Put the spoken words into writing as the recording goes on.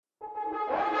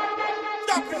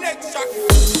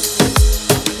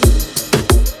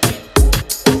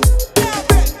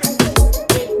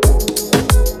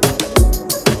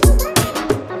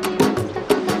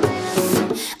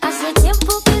Hace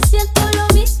tiempo que siento lo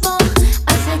mismo,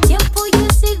 hace tiempo yo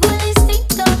sigo el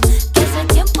instinto, que hace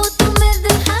tiempo tú me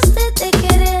dejaste de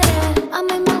querer. A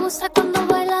mí me gusta cuando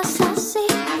bailas así,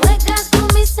 juegas con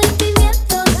mis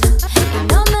sentimientos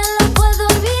y no me lo puedo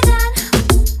olvidar.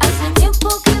 Hace tiempo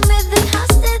que me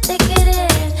dejaste de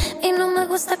querer y no me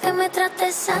gusta que me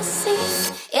trates así.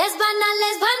 Es banal,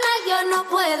 yo no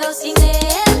puedo sin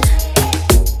él.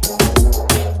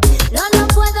 No lo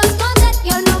puedo esconder,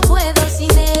 yo no puedo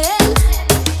sin él.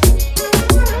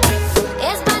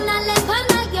 Es banal,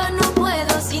 yo no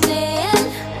puedo sin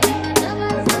él.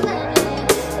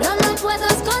 No lo puedo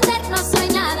esconder, no soy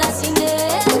nada sin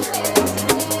él.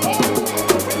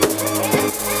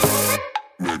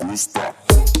 Me gusta.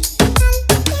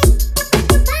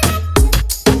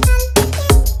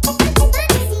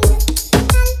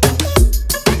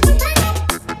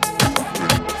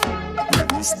 Me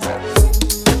gusta.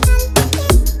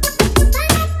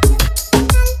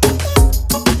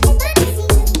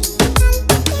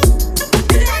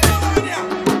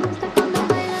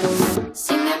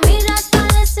 Si me miras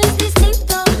pareces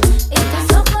distinto y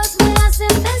tus ojos me hacen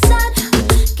pensar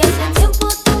que hace tiempo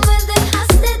tú me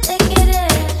dejaste de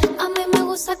querer. A mí me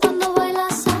gusta cuando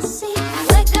bailas así,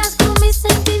 juegas con mis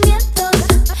sentimientos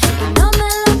y no me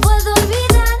lo puedo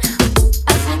olvidar.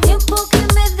 Hace tiempo que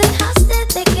me dejaste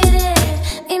de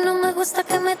querer y no me gusta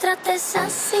que me trates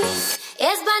así.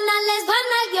 Es banal,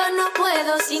 yo no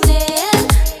puedo sin él.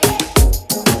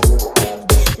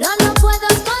 No lo puedo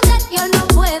esconder, yo no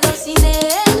puedo sin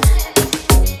él.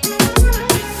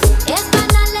 Es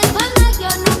banal, yo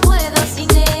no puedo sin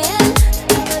él.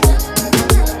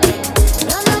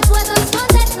 No lo puedo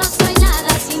esconder, no soy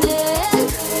nada sin él.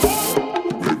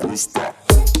 Me gusta.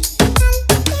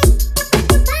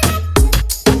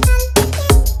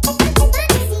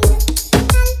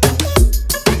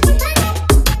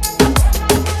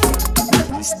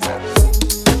 Me gusta.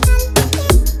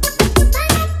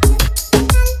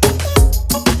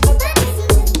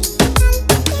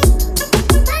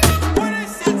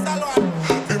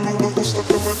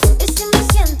 Y si me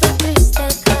siento triste,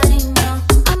 cariño,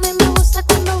 a mí me gusta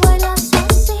cuando bailas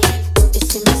así. Y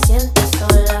si me siento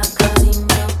sola,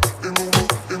 cariño.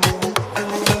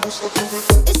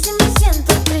 Y si me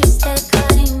siento triste,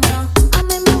 cariño, a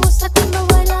mí me gusta cuando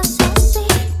bailas así.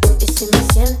 Y si me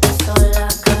siento sola,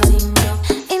 cariño,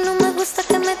 y no me gusta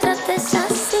que me trates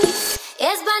así.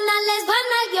 Es banal,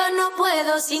 yo no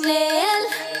puedo sin él.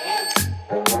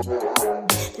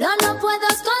 No lo puedo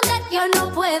esconder, yo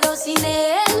no puedo sin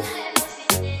él.